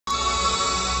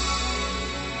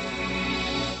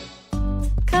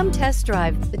Come test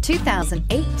drive the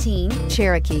 2018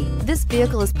 Cherokee. This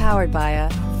vehicle is powered by a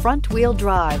front-wheel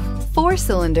drive,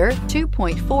 4-cylinder,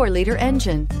 2.4-liter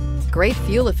engine. Great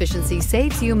fuel efficiency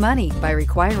saves you money by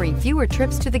requiring fewer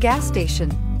trips to the gas station.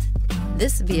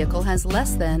 This vehicle has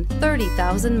less than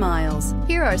 30,000 miles.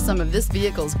 Here are some of this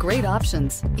vehicle's great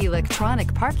options: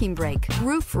 electronic parking brake,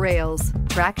 roof rails,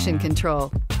 traction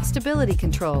control, stability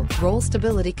control, roll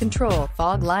stability control,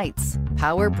 fog lights,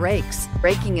 power brakes,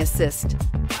 braking assist.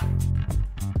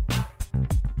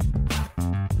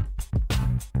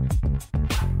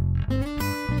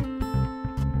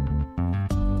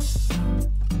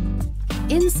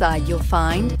 Inside you'll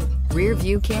find rear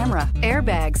view camera,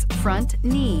 airbags, front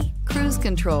knee, cruise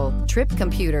control, trip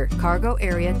computer, cargo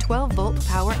area 12-volt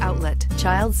power outlet,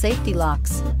 child safety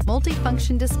locks,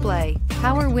 multifunction display,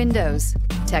 power windows,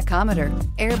 tachometer,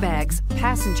 airbags,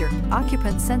 passenger,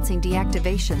 occupant sensing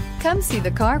deactivation. Come see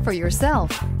the car for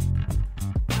yourself.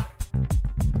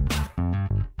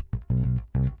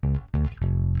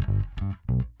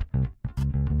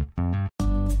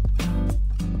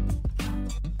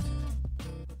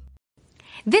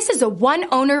 This is a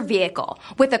one-owner vehicle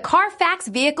with a Carfax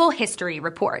Vehicle History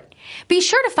Report. Be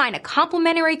sure to find a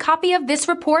complimentary copy of this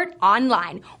report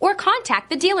online or contact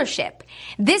the dealership.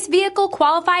 This vehicle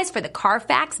qualifies for the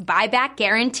Carfax Buyback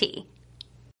Guarantee.